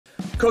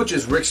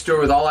Coaches, Rick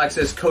Stewart with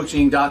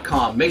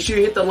allaccesscoaching.com. Make sure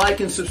you hit the like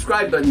and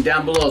subscribe button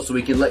down below so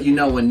we can let you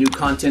know when new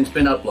content's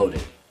been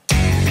uploaded.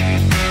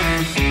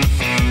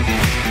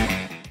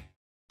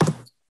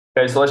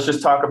 Okay, so let's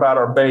just talk about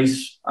our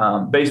base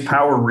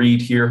power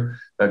read here.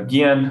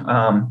 Again,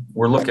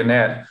 we're looking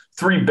at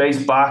 3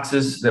 base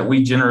boxes that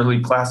we generally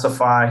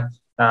classify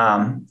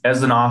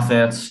as an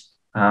offense.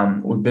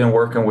 We've been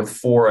working with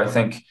 4. I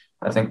think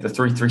the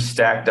 3-3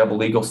 stack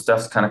double eagle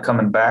stuff's kind of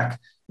coming back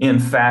in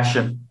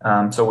fashion.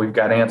 So we've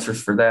got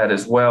answers for that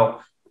as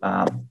well.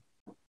 But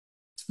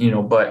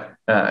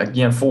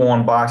again,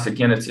 4-1 box.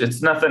 Again,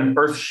 it's nothing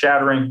earth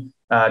shattering.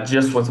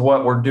 Just with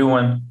what we're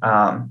doing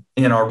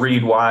in our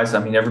read wise.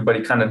 I mean,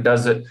 everybody kind of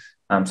does it.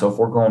 So if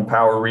we're going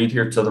power read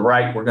here to the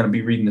right, we're going to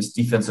be reading this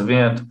defensive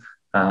end.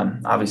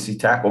 Obviously,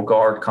 tackle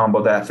guard,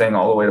 combo that thing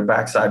all the way to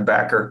backside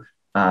backer.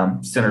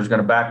 Center's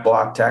going to back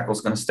block,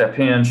 tackle's going to step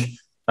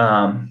hinge.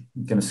 Going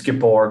to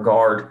skip our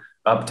guard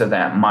up to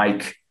that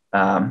mic.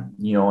 And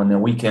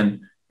then we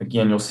can,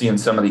 again, you'll see in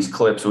some of these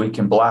clips, we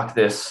can block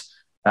this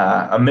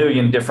a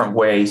million different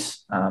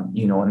ways.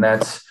 And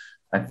that's,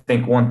 I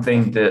think, one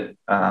thing that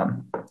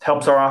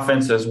helps our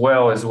offense as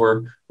well is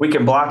we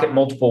can block it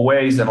multiple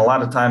ways, and a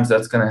lot of times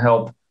that's going to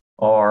help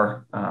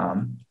our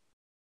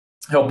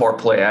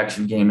play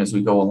action game as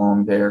we go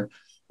along there.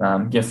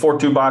 Again,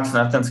 4-2 box,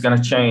 nothing's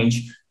going to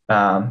change.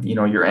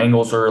 Your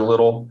angles are a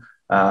little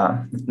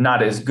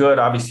not as good.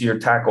 Obviously, your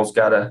tackle's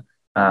got to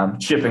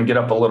chip and get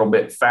up a little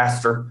bit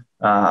faster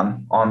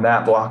on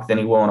that block than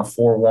he will in a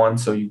 4-1,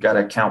 so you've got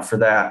to account for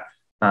that.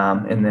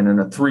 And then in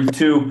a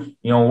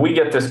 3-2, we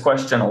get this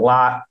question a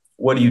lot.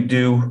 What do you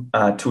do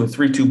to a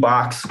 3-2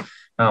 box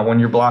when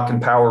you're blocking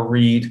power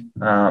read?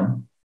 I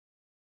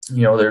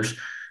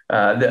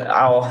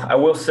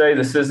will say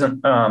this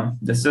isn't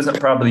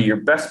probably your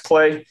best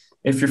play.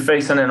 If you're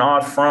facing an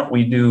odd front,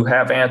 we do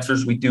have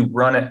answers. We do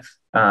run it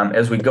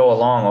as we go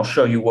along. I'll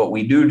show you what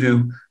we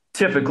do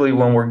typically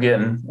when we're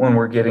getting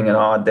an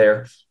odd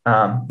there.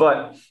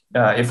 But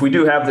if we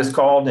do have this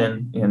called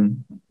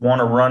and want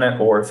to run it,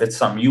 or if it's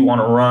something you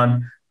want to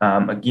run,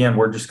 again,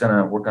 we're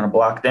gonna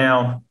block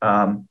down,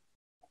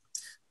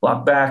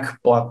 block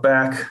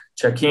back,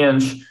 check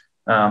hinge,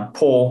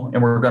 pull,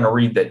 and we're going to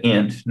read the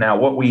end. Now,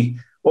 what we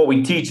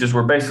teach is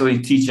we're basically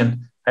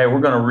teaching, hey,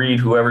 we're going to read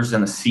whoever's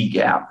in the C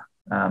gap.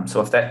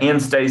 So if that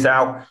end stays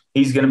out,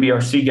 he's going to be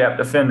our C gap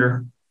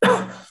defender.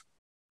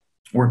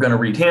 We're going to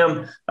read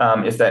him.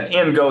 If that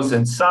end goes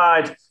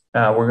inside,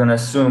 we're going to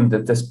assume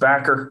that this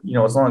backer,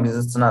 as long as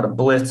it's not a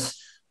blitz,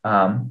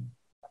 we're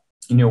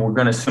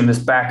going to assume this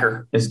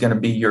backer is going to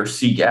be your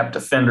C gap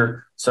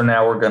defender. So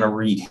now we're going to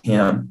read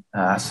him.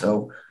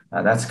 So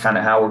that's kind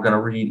of how we're going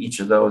to read each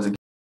of those.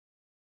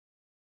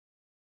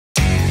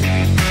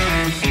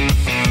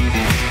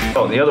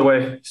 Oh, the other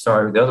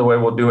way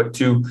we'll do it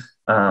too,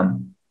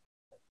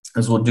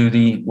 is we'll do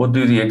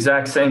the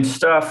exact same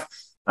stuff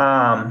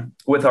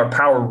with our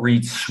power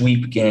read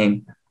sweep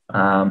game.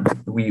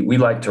 We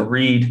like to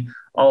read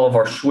all of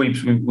our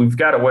sweeps. We've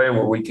got a way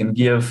where we can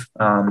give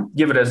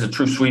it as a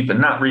true sweep and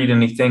not read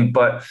anything.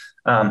 But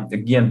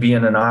again,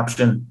 being an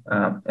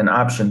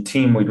option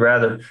team, we'd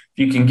rather, if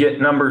you can get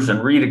numbers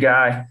and read a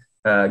guy,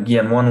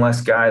 again, one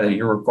less guy that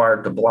you're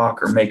required to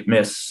block or make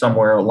miss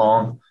somewhere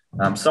along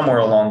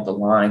the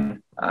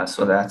line.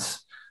 So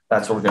that's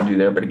what we're going to do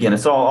there. But again,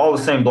 it's all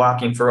the same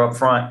blocking for up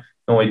front.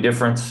 The only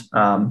difference,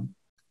 now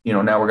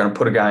we're going to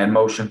put a guy in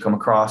motion, come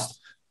across,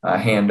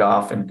 hand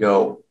off, and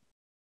go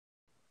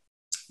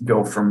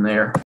from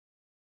there.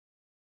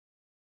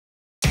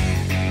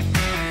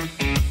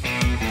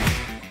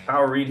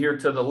 Power read here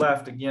to the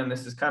left. Again,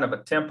 this is kind of a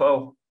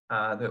tempo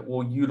that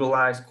we'll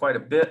utilize quite a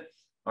bit.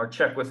 Our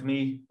check with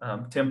me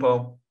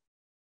tempo.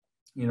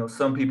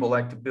 Some people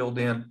like to build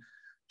in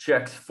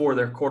checks for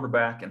their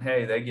quarterback, and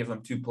hey, they give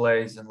them 2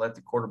 plays and let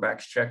the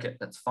quarterbacks check it.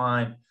 That's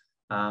fine.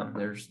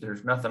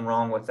 There's nothing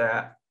wrong with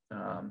that.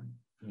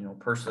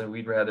 Personally,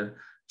 we'd rather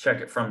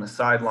check it from the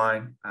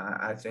sideline.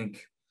 I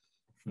think,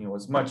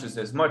 as much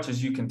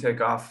as you can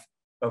take off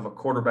of a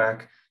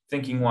quarterback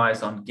thinking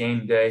wise on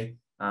game day,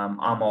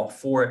 I'm all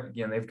for it.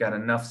 Again, they've got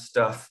enough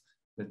stuff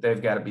that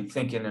they've got to be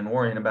thinking and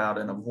worrying about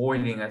and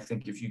avoiding. I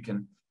think if you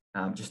can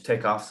just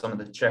take off some of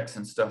the checks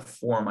and stuff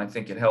for them, I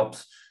think it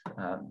helps.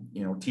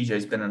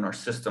 TJ's been in our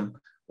system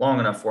long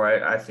enough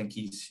where I think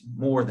he's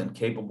more than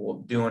capable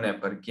of doing it.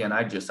 But again,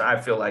 I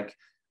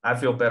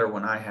feel better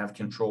when I have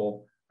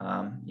control.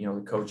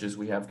 The coaches,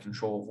 we have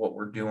control of what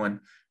we're doing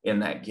in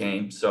that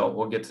game. So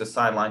we'll get to the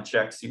sideline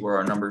check, see where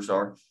our numbers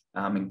are,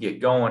 and get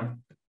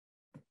going.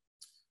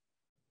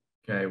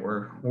 Okay,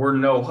 we're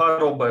no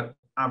huddle, but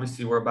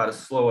obviously we're about as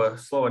slow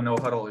a no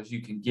huddle as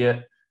you can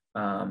get.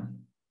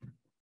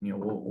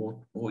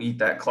 We'll eat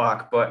that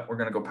clock, but we're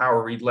going to go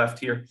power read left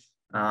here.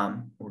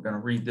 We're going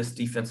to read this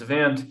defensive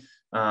end.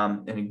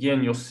 And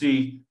again, you'll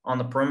see on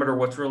the perimeter,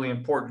 what's really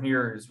important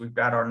here is we've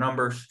got our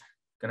numbers.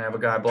 Going to have a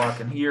guy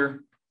blocking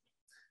here.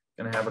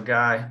 Going to have a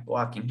guy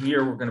blocking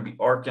here. We're going to be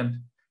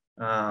arcing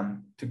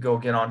to go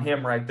get on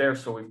him right there.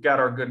 So we've got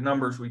our good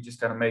numbers. We just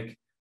got to make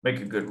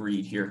a good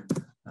read here.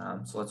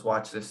 So let's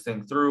watch this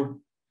thing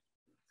through.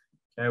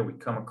 Okay, we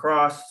come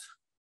across,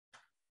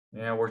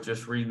 and we're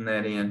just reading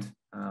that end.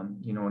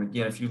 You know, and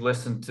again, if you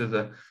listen to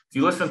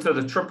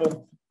the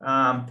triple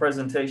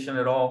presentation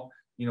at all,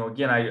 you know,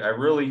 again, I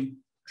really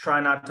try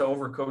not to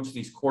overcoach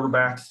these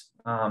quarterbacks.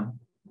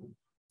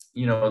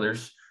 You know,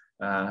 there's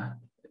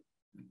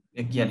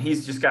again,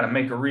 he's just got to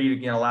make a read.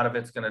 Again, a lot of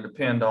it's going to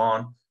depend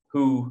on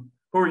who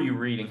are you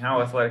reading,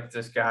 how athletic is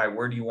this guy,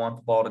 where do you want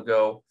the ball to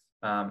go.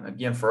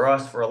 Again, for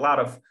us, for a lot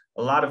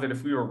of it,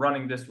 if we were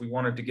running this, we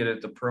wanted to get it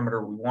at the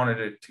perimeter. We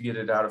wanted it to get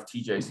it out of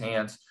TJ's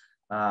hands.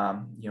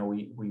 You know,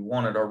 we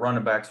wanted our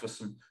running backs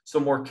with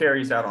some more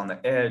carries out on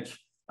the edge.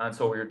 And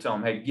so we were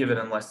telling them, hey, give it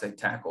unless they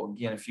tackle.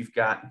 Again, if you've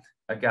got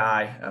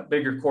a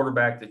bigger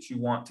quarterback that you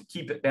want to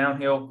keep it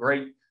downhill,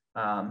 great.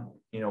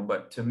 You know,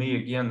 but to me,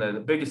 again,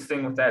 the biggest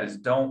thing with that is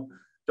don't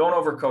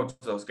overcoach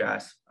those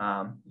guys.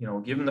 You know,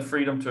 give them the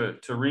freedom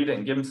to read it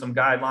and give them some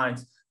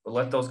guidelines, but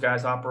let those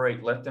guys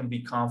operate, let them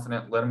be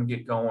confident, let them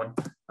get going.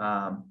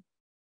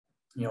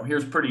 You know,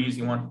 here's a pretty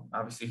easy one.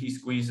 Obviously he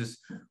squeezes,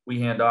 we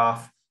hand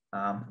off.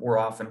 We're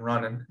off and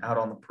running out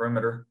on the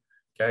perimeter.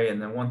 Okay.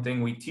 And then one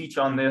thing we teach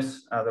on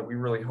this, that we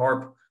really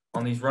harp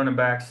on these running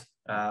backs,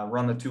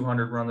 run the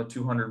 200, run the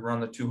 200,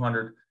 run the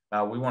 200.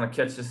 We want to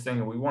catch this thing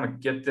and we want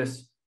to get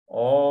this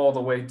all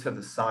the way to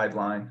the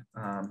sideline.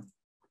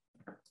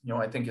 You know,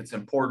 I think it's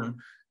important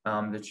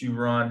that you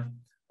run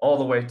all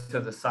the way to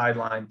the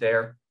sideline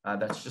there.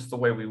 That's just the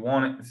way we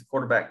want it. If the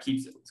quarterback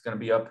keeps it, it's going to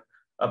be up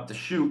the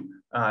chute.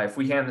 If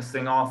we hand this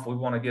thing off, we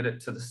want to get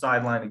it to the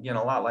sideline. Again,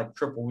 a lot like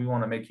triple, we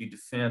want to make you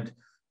defend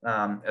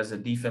as a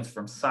defense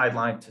from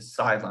sideline to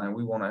sideline.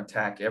 We want to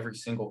attack every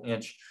single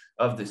inch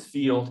of this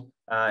field.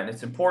 And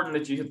it's important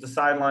that you hit the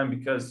sideline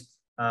because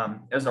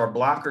as our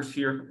blockers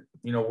here,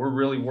 you know, we're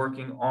really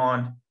working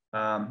on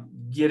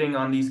getting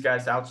on these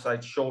guys'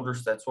 outside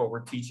shoulders. That's what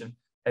we're teaching.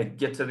 Hey,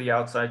 get to the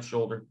outside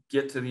shoulder,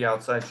 get to the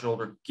outside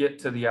shoulder, get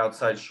to the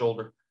outside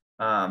shoulder.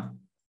 And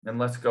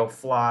let's go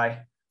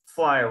fly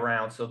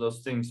around. So those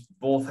things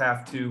both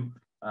have to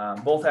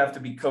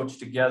be coached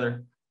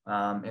together.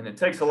 And it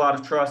takes a lot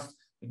of trust.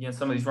 Again,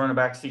 some of these running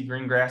backs see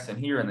green grass in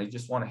here and they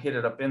just want to hit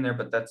it up in there,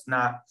 but that's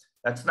not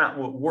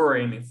what we're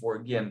aiming for.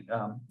 Again,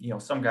 you know,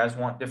 some guys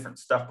want different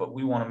stuff, but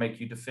we want to make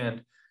you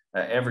defend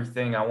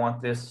everything. I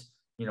want this,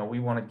 you know, we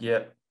want to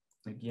get,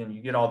 again,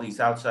 you get all these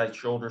outside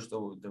shoulders.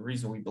 The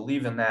reason we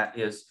believe in that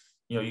is,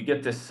 you know, you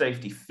get this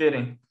safety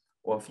fitting.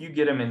 Well, if you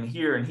get him in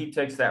here and he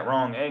takes that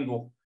wrong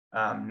angle,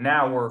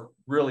 now we're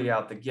really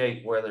out the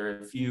gate.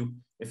 Whether if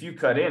you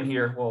cut in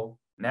here, well,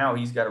 now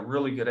he's got a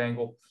really good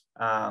angle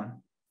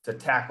to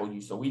tackle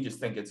you. So we just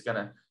think it's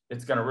gonna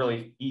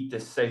really eat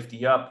this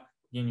safety up.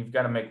 Again, you've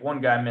got to make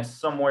one guy miss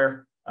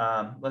somewhere.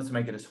 Let's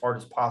make it as hard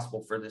as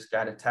possible for this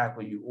guy to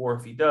tackle you. Or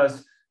if he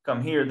does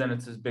come here, then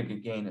it's as big a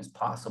gain as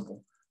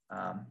possible.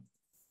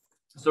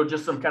 So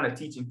just some kind of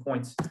teaching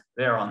points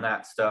there on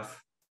that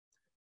stuff.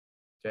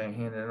 Okay,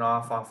 handing it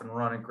off and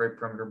running, great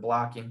perimeter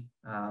blocking.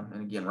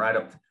 And again, right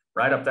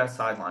up that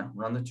sideline,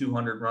 run the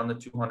 200, run the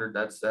 200.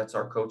 That's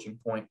our coaching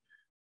point.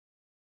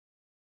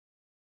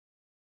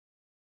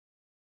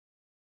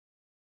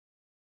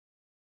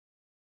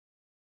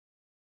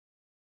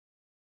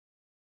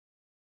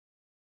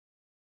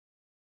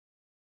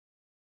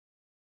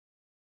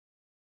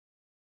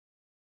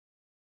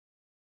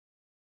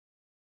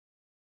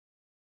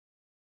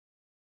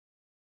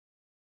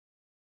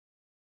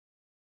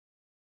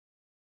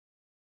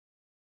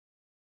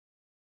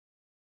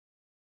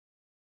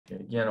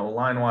 Again,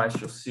 line-wise,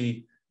 you'll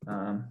see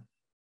going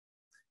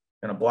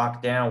to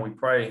block down. We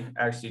probably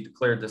actually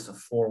declared this a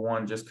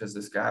 4-1 just because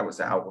this guy was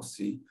out. We'll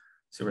see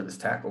where this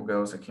tackle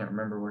goes. I can't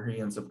remember where he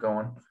ends up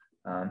going.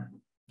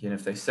 Again,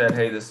 if they said,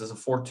 hey, this is a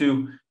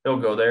 4-2, he'll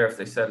go there. If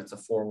they said it's a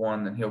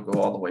 4-1, then he'll go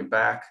all the way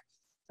back.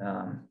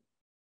 Okay,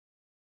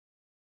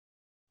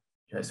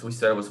 so we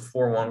said it was a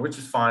 4-1, which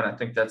is fine. I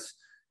think that's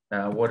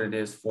what it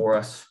is for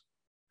us.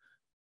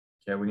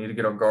 Okay, we need to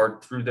get our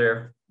guard through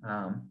there.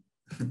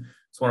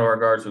 It's one of our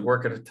guards. We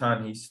work it a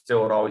ton. He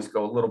still would always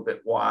go a little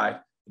bit wide.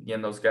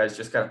 Again, those guys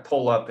just got to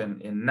pull up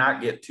and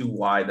not get too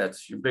wide.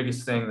 That's your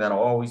biggest thing. That'll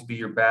always be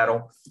your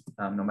battle.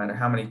 No matter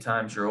how many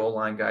times your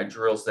O-line guy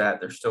drills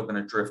that, they're still going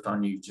to drift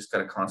on you. You just got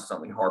to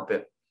constantly harp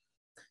it.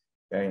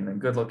 Okay, and then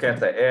good look at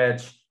the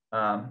edge.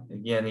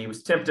 Again, he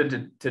was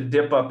tempted to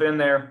dip up in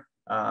there.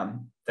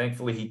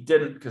 Thankfully, he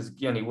didn't because,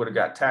 again, he would have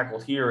got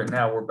tackled here, and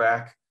now we're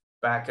back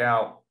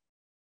out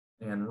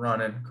and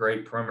running.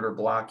 Great perimeter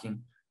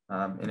blocking.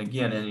 And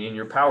again, in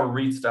your power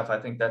read stuff, I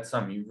think that's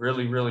something you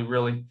really, really,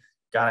 really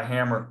got to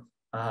hammer,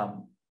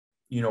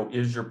 you know,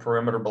 is your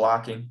perimeter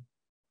blocking.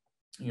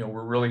 You know,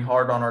 we're really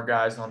hard on our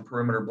guys on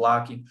perimeter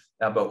blocking,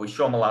 but we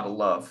show them a lot of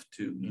love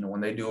too. You know,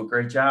 when they do a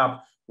great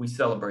job, we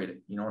celebrate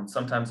it, you know, and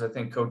sometimes I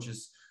think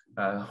coaches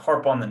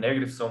harp on the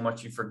negative so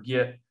much you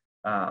forget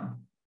to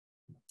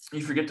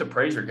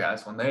praise your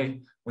guys.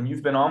 When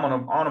you've been on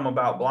them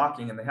about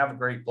blocking and they have a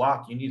great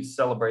block, you need to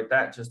celebrate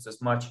that just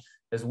as much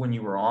as when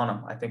you were on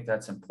them. I think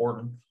that's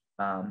important.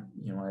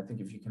 You know, I think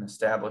if you can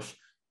establish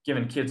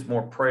giving kids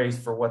more praise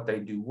for what they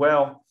do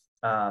well,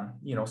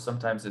 you know,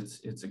 sometimes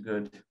it's a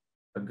good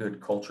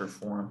culture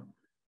for them.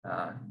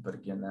 But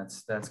again,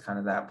 that's kind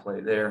of that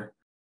play there.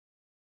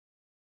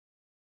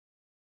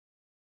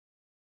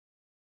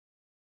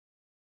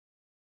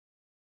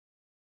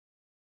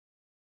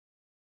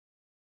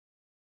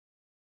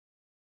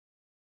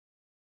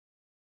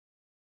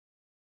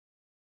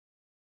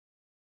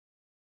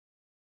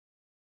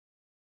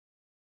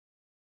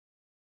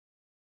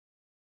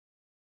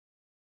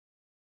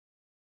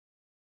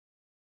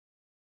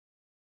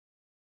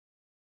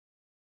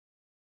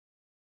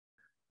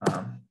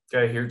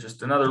 Okay, here,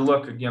 just another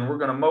look. Again, we're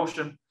going to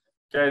motion.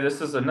 Okay,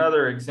 this is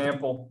another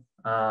example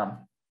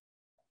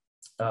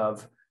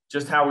of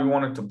just how we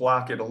wanted to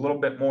block it, a little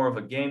bit more of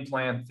a game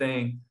plan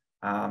thing.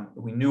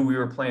 We knew we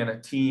were playing a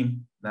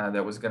team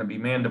that was going to be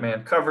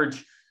man-to-man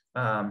coverage.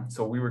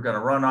 So we were going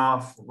to run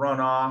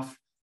off,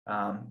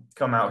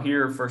 come out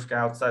here, first guy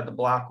outside the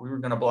block, we were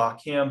going to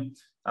block him.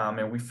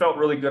 And we felt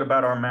really good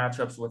about our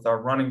matchups with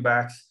our running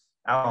backs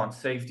out on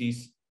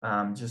safeties.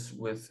 Just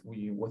with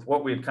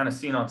what we had kind of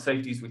seen on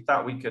safeties, we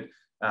thought we could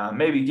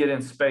maybe get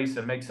in space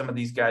and make some of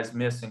these guys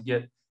miss and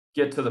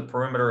get to the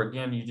perimeter.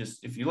 Again,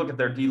 if you look at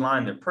their D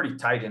line, they're pretty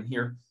tight in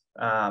here.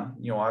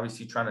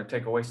 Obviously trying to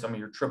take away some of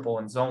your triple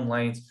and zone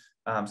lanes.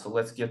 So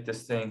let's get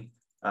this thing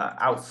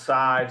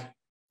outside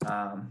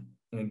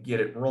and get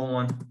it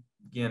rolling.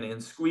 Again,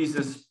 in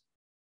squeezes.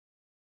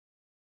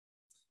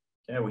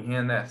 Okay, we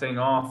hand that thing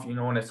off,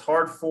 and it's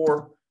hard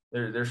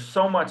there's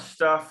so much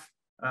stuff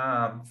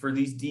for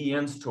these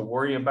DNs to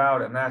worry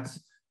about. And that's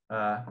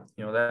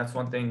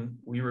one thing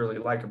we really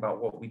like about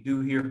what we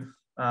do here,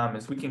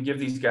 is we can give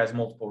these guys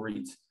multiple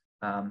reads.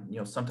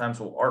 Sometimes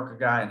we'll arc a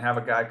guy and have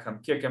a guy come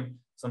kick him.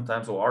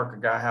 Sometimes we'll arc a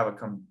guy, have it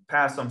come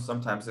pass him.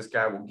 Sometimes this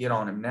guy will get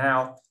on him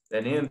now.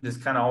 That end is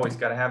kind of always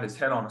got to have his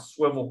head on a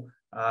swivel.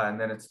 And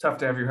then it's tough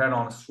to have your head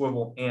on a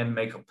swivel and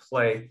make a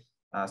play.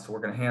 So we're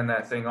going to hand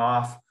that thing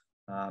off.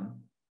 And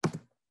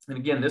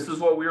again, this is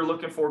what we were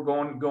looking for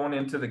going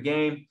into the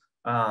game.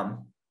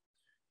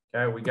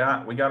 Okay, we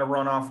got to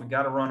run off. We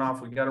got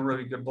a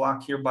really good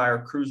block here by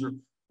our cruiser.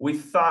 We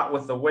thought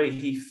with the way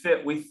he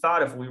fit, we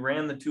thought if we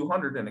ran the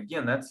 200, and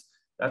again,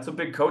 that's a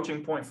big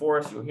coaching point for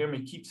us. You'll hear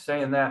me keep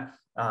saying that.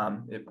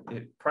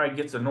 It probably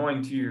gets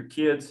annoying to your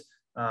kids,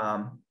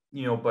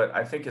 but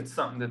I think it's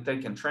something that they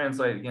can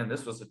translate. Again,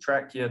 this was a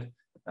track kid.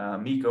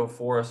 Miko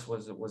for us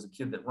was a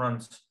kid that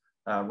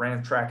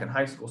ran track in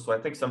high school. So I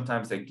think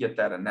sometimes they get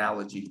that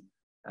analogy.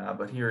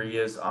 But here he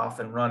is off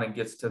and running,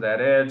 gets to that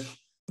edge,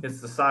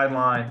 hits the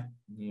sideline,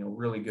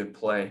 really good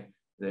play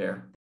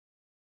there.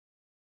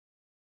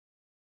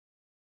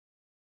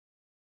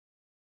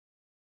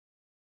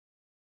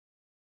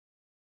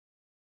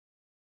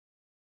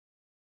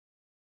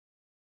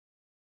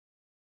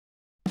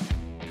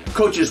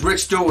 Coaches, Rick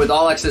Stewart with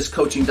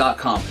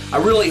allaccesscoaching.com. I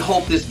really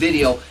hope this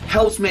video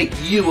helps make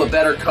you a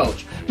better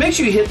coach. Make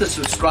sure you hit the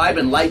subscribe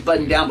and like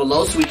button down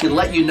below so we can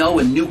let you know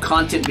when new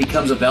content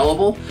becomes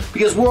available,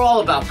 because we're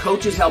all about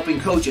coaches helping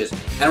coaches.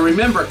 And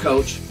remember,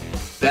 coach,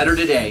 better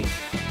today,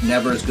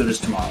 never as good as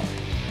tomorrow.